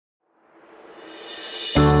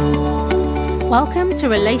Welcome to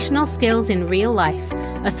Relational Skills in Real Life,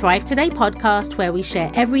 a Thrive Today podcast where we share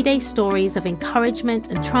everyday stories of encouragement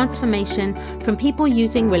and transformation from people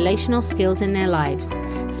using relational skills in their lives.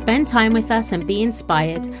 Spend time with us and be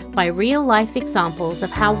inspired by real-life examples of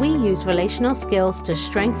how we use relational skills to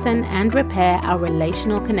strengthen and repair our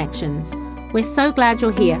relational connections. We're so glad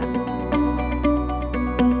you're here.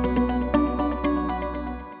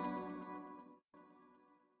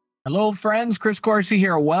 Hello, friends. Chris Coursey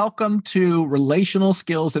here. Welcome to Relational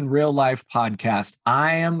Skills in Real Life podcast.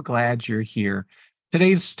 I am glad you're here.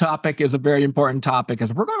 Today's topic is a very important topic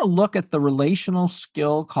as we're going to look at the relational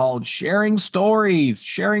skill called sharing stories.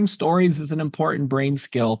 Sharing stories is an important brain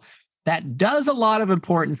skill that does a lot of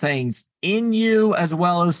important things in you as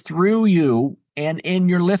well as through you and in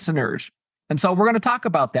your listeners. And so we're going to talk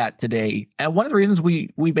about that today. And one of the reasons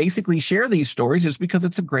we basically share these stories is because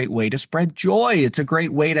it's a great way to spread joy. It's a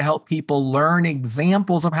great way to help people learn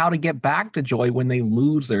examples of how to get back to joy when they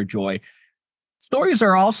lose their joy. Stories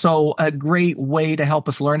are also a great way to help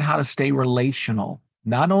us learn how to stay relational,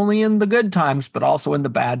 not only in the good times, but also in the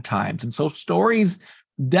bad times. And so stories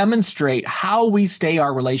demonstrate how we stay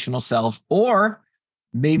our relational selves, or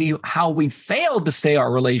maybe how we failed to stay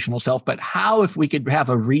our relational self, but how, if we could have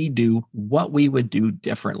a redo, what we would do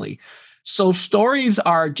differently. So stories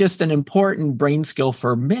are just an important brain skill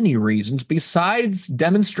for many reasons. Besides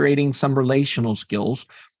demonstrating some relational skills,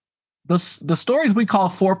 the stories we call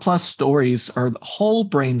 4+ stories, or whole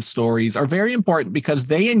brain stories, are very important because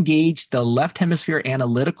they engage the left hemisphere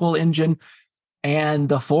analytical engine and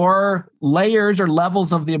the 4 layers or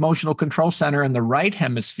levels of the emotional control center in the right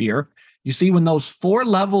hemisphere. You see, when those 4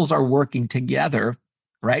 levels are working together,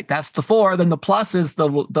 right, that's the 4, then the plus is the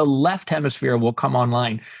left hemisphere will come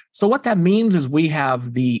online. So what that means is we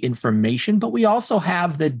have the information, but we also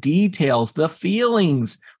have the details, the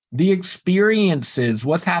feelings, the experiences,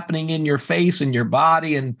 what's happening in your face and your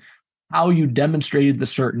body, and how you demonstrated the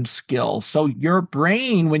certain skill. So your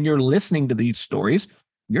brain, when you're listening to these stories,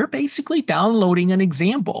 you're basically downloading an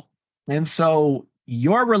example. And so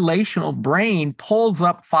your relational brain pulls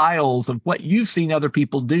up files of what you've seen other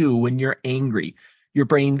people do when you're angry. Your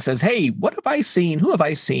brain says, hey, what have I seen? Who have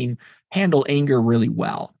I seen handle anger really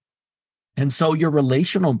well? And so your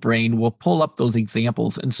relational brain will pull up those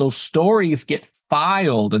examples. And so stories get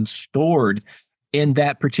filed and stored in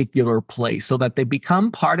that particular place so that they become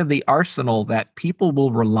part of the arsenal that people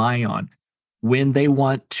will rely on when they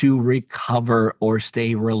want to recover or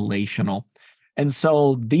stay relational. And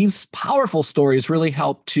so these powerful stories really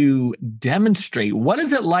help to demonstrate what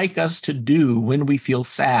is it like us to do when we feel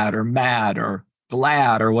sad or mad or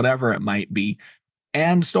glad or whatever it might be.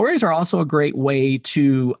 And stories are also a great way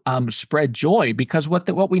to spread joy, because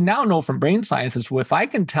what we now know from brain science is if I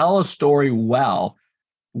can tell a story well,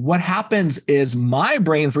 what happens is my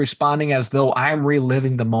brain's responding as though I'm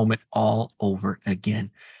reliving the moment all over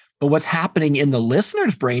again. But what's happening in the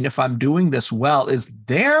listener's brain, if I'm doing this well, is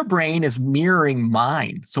their brain is mirroring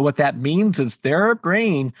mine. So what that means is their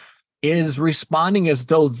brain is responding as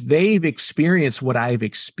though they've experienced what I've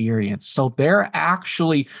experienced. So they're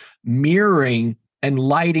actually mirroring and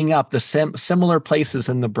lighting up the similar places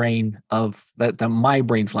in the brain of that my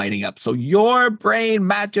brain's lighting up. So your brain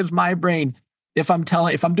matches my brain if I'm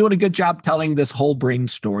doing a good job telling this whole brain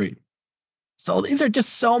story. So these are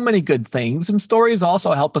just so many good things. And stories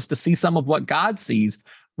also help us to see some of what God sees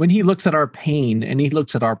when he looks at our pain and he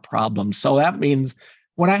looks at our problems. So that means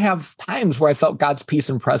when I have times where I felt God's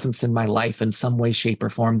peace and presence in my life in some way, shape,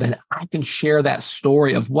 or form, then I can share that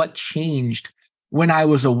story of what changed when I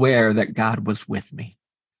was aware that God was with me.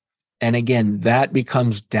 And again, that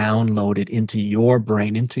becomes downloaded into your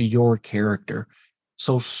brain, into your character.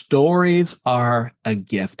 So stories are a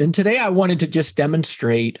gift. And today I wanted to just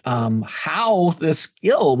demonstrate how this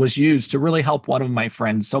skill was used to really help one of my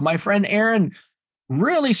friends. So my friend Erin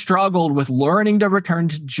really struggled with learning to return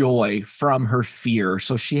to joy from her fear.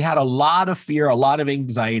 So she had a lot of fear, a lot of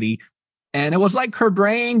anxiety, and it was like her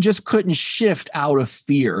brain just couldn't shift out of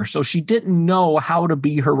fear. So she didn't know how to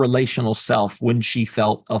be her relational self when she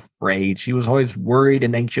felt afraid. She was always worried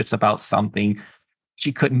and anxious about something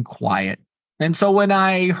she couldn't quiet. And so when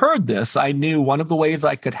I heard this, I knew one of the ways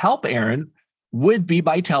I could help Erin would be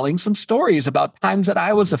by telling some stories about times that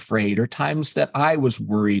I was afraid or times that I was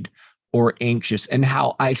worried or anxious and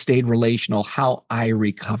how I stayed relational, how I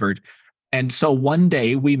recovered. And so one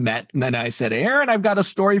day we met and then I said, Erin, I've got a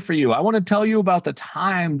story for you. I want to tell you about the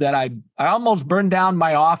time that I almost burned down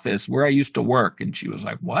my office where I used to work. And she was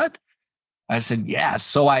like, what? I said, yes.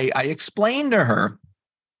 So I explained to her.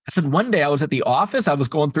 I said, one day I was at the office, I was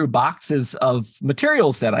going through boxes of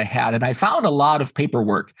materials that I had, and I found a lot of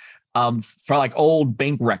paperwork for like old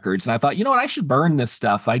bank records. And I thought, you know what, I should burn this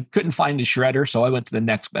stuff. I couldn't find a shredder, so I went to the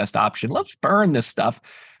next best option. Let's burn this stuff.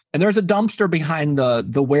 And there's a dumpster behind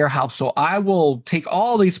the warehouse. So I will take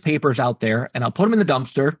all these papers out there and I'll put them in the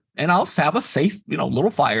dumpster and I'll have a safe, little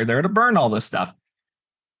fire there to burn all this stuff.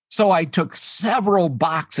 So I took several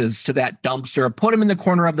boxes to that dumpster, put them in the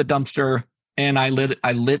corner of the dumpster, and I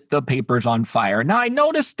lit the papers on fire. Now I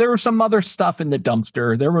noticed there was some other stuff in the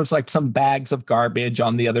dumpster. There was like some bags of garbage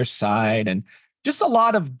on the other side and just a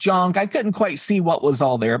lot of junk. I couldn't quite see what was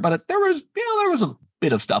all there, but there was a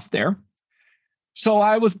bit of stuff there. So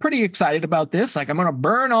I was pretty excited about this. Like, I'm going to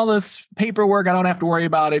burn all this paperwork. I don't have to worry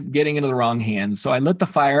about it getting into the wrong hands. So I lit the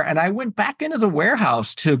fire and I went back into the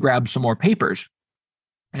warehouse to grab some more papers.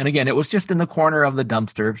 And again, it was just in the corner of the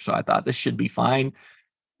dumpster. So I thought this should be fine.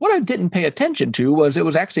 What I didn't pay attention to was it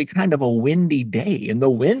was actually kind of a windy day and the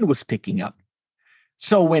wind was picking up.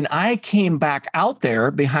 So when I came back out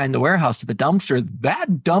there behind the warehouse to the dumpster, that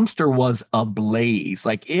dumpster was ablaze.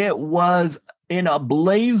 Like, it was in a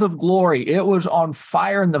blaze of glory. It was on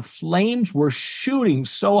fire and the flames were shooting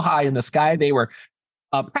so high in the sky. They were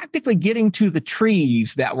practically getting to the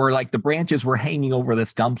trees that were like the branches were hanging over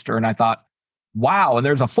this dumpster. And I thought, wow. And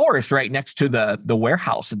there's a forest right next to the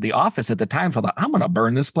warehouse at the office at the time. So I thought, I'm going to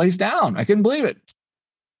burn this place down. I couldn't believe it.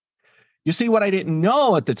 You see, what I didn't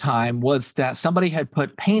know at the time was that somebody had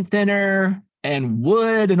put paint thinner and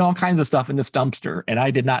wood and all kinds of stuff in this dumpster. And I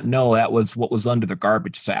did not know that was what was under the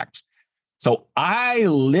garbage sacks. So I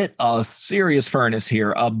lit a serious furnace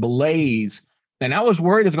here, a blaze, and I was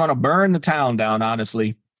worried it was going to burn the town down,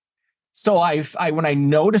 honestly. So I when I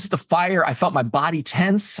noticed the fire, I felt my body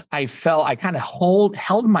tense. I kind of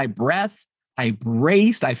held my breath. I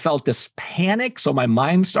braced. I felt this panic. So my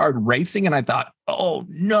mind started racing and I thought, oh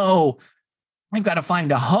no, I've got to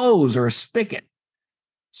find a hose or a spigot.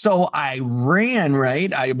 So I ran,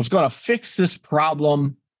 right? I was going to fix this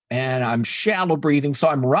problem. And I'm shallow breathing. So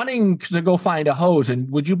I'm running to go find a hose.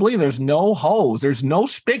 And would you believe there's no hose? There's no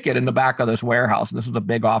spigot in the back of this warehouse. This was a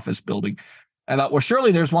big office building. I thought, well,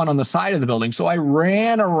 surely there's one on the side of the building. So I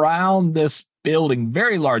ran around this building,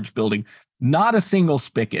 very large building, not a single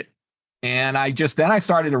spigot. And then I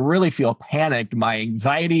started to really feel panicked. My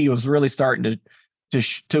anxiety was really starting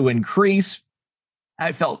to increase.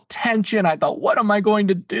 I felt tension. I thought, what am I going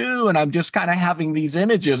to do? And I'm just kind of having these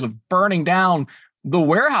images of burning down the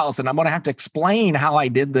warehouse, and I'm going to have to explain how I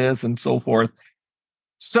did this and so forth.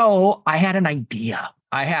 So I had an idea.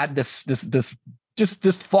 I had this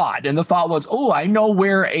thought, and the thought was, oh, I know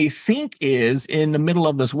where a sink is in the middle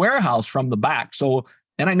of this warehouse from the back. So,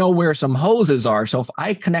 and I know where some hoses are. So if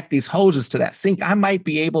I connect these hoses to that sink, I might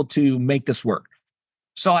be able to make this work.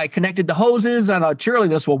 So I connected the hoses, and I thought, surely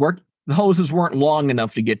this will work. The hoses weren't long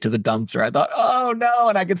enough to get to the dumpster. I thought, oh no,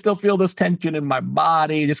 and I could still feel this tension in my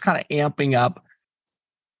body, just kind of amping up.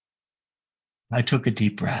 I took a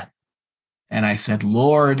deep breath and I said,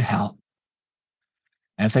 Lord, help.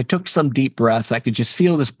 As I took some deep breaths, I could just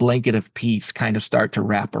feel this blanket of peace kind of start to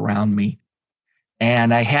wrap around me.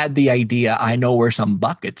 And I had the idea, I know where some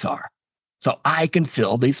buckets are. So I can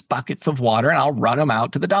fill these buckets of water and I'll run them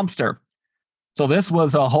out to the dumpster. So this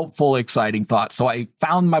was a hopeful, exciting thought. So I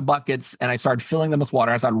found my buckets and I started filling them with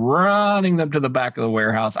water. I started running them to the back of the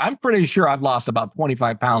warehouse. I'm pretty sure I've lost about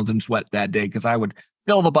 25 pounds in sweat that day because I would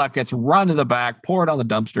fill the buckets, run to the back, pour it on the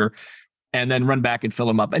dumpster, and then run back and fill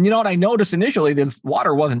them up. And you know what I noticed initially? The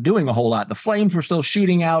water wasn't doing a whole lot. The flames were still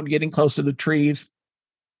shooting out, getting close to the trees.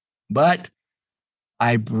 But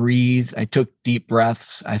I breathed. I took deep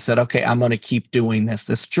breaths. I said, okay, I'm going to keep doing this.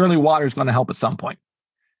 This surely water is going to help at some point.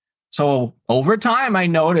 So over time, I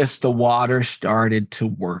noticed the water started to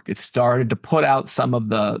work. It started to put out some of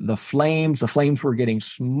the flames. The flames were getting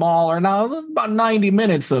smaller. Now, about 90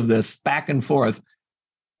 minutes of this back and forth.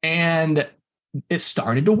 And it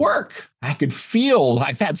started to work. I've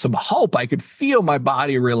had some hope. I could feel my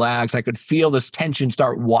body relax. I could feel this tension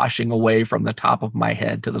start washing away from the top of my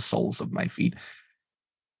head to the soles of my feet.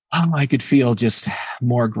 I could feel just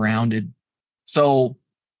more grounded. So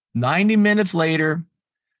 90 minutes later,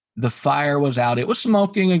 the fire was out. It was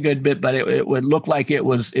smoking a good bit, but it would look like it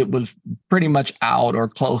was pretty much out or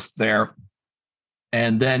close there.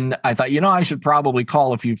 And then I thought, I should probably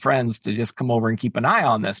call a few friends to just come over and keep an eye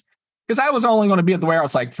on this because I was only going to be at the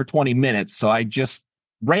warehouse like for 20 minutes. So I just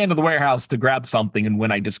ran to the warehouse to grab something. And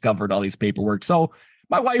when I discovered all these paperwork, so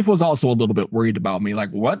my wife was also a little bit worried about me.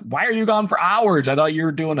 Like, what? Why are you gone for hours? I thought you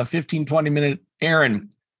were doing a 15, 20-minute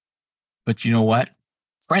errand. But you know what?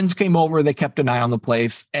 Friends came over. They kept an eye on the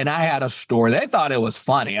place. And I had a story. They thought it was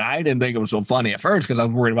funny. I didn't think it was so funny at first because I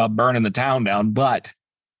was worried about burning the town down. But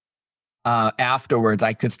afterwards,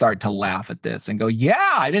 I could start to laugh at this and go,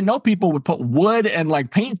 yeah, I didn't know people would put wood and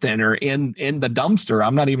like paint thinner in the dumpster.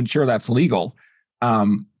 I'm not even sure that's legal.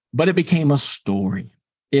 But it became a story.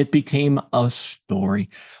 It became a story.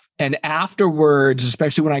 And afterwards,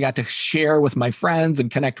 especially when I got to share with my friends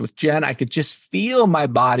and connect with Jen, I could just feel my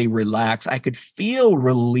body relax. I could feel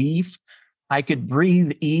relief. I could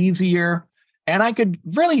breathe easier. And I could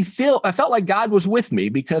really I felt like God was with me,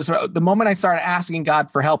 because the moment I started asking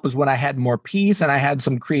God for help is when I had more peace and I had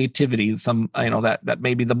some creativity, that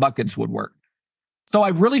maybe the buckets would work. So I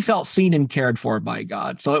really felt seen and cared for by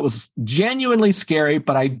God. So it was genuinely scary,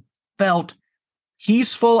 but I felt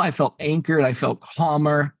peaceful. I felt anchored. I felt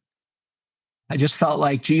calmer. I just felt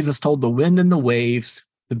like Jesus told the wind and the waves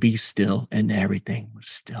to be still, and everything was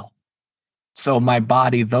still. So my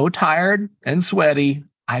body, though tired and sweaty,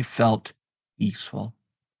 I felt peaceful.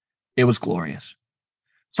 It was glorious.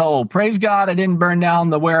 So praise God, I didn't burn down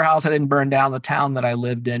the warehouse. I didn't burn down the town that I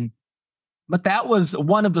lived in. But that was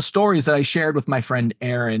one of the stories that I shared with my friend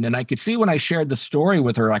Erin. And I could see when I shared the story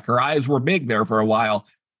with her, like her eyes were big there for a while.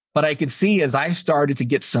 But I could see as I started to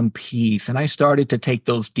get some peace and I started to take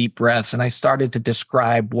those deep breaths and I started to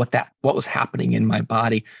describe what was happening in my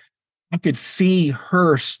body, I could see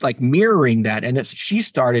her like mirroring that. And she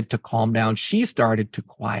started to calm down. She started to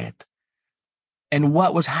quiet. And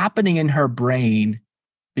what was happening in her brain,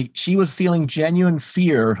 she was feeling genuine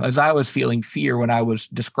fear, as I was feeling fear when I was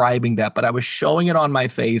describing that. But I was showing it on my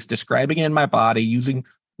face, describing it in my body, using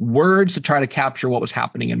words to try to capture what was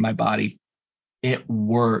happening in my body. It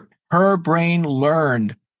worked. Her brain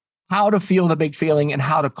learned how to feel the big feeling and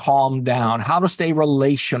how to calm down, how to stay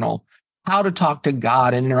relational, how to talk to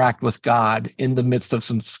God and interact with God in the midst of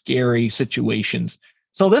some scary situations.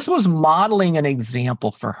 So this was modeling an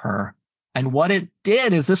example for her. And what it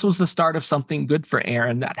did is this was the start of something good for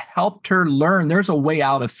Erin that helped her learn there's a way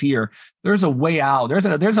out of fear. There's a way out.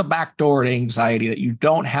 There's a back door to anxiety, that you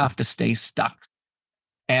don't have to stay stuck.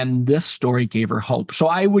 And this story gave her hope. So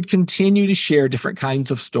I would continue to share different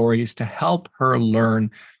kinds of stories to help her learn,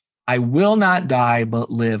 I will not die,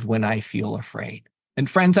 but live when I feel afraid. And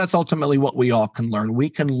friends, that's ultimately what we all can learn. We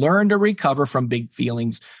can learn to recover from big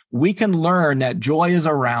feelings. We can learn that joy is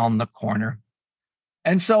around the corner.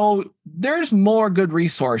 And so there's more good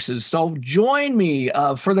resources. So join me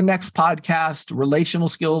for the next podcast, Relational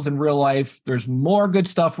Skills in Real Life. There's more good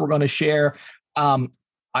stuff we're going to share.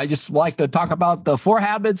 I just like to talk about the 4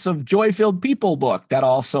 Habits of Joy-Filled People book that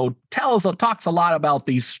also talks a lot about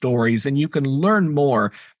these stories. And you can learn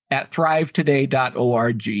more at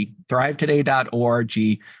thrivetoday.org. Thrivetoday.org.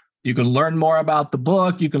 You can learn more about the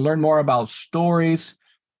book. You can learn more about stories.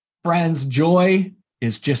 Friends, joy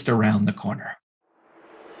is just around the corner.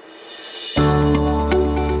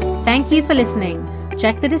 Thank you for listening.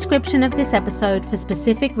 Check the description of this episode for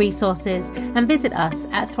specific resources and visit us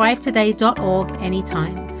at thrivetoday.org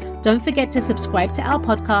anytime. Don't forget to subscribe to our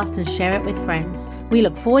podcast and share it with friends. We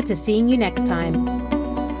look forward to seeing you next time.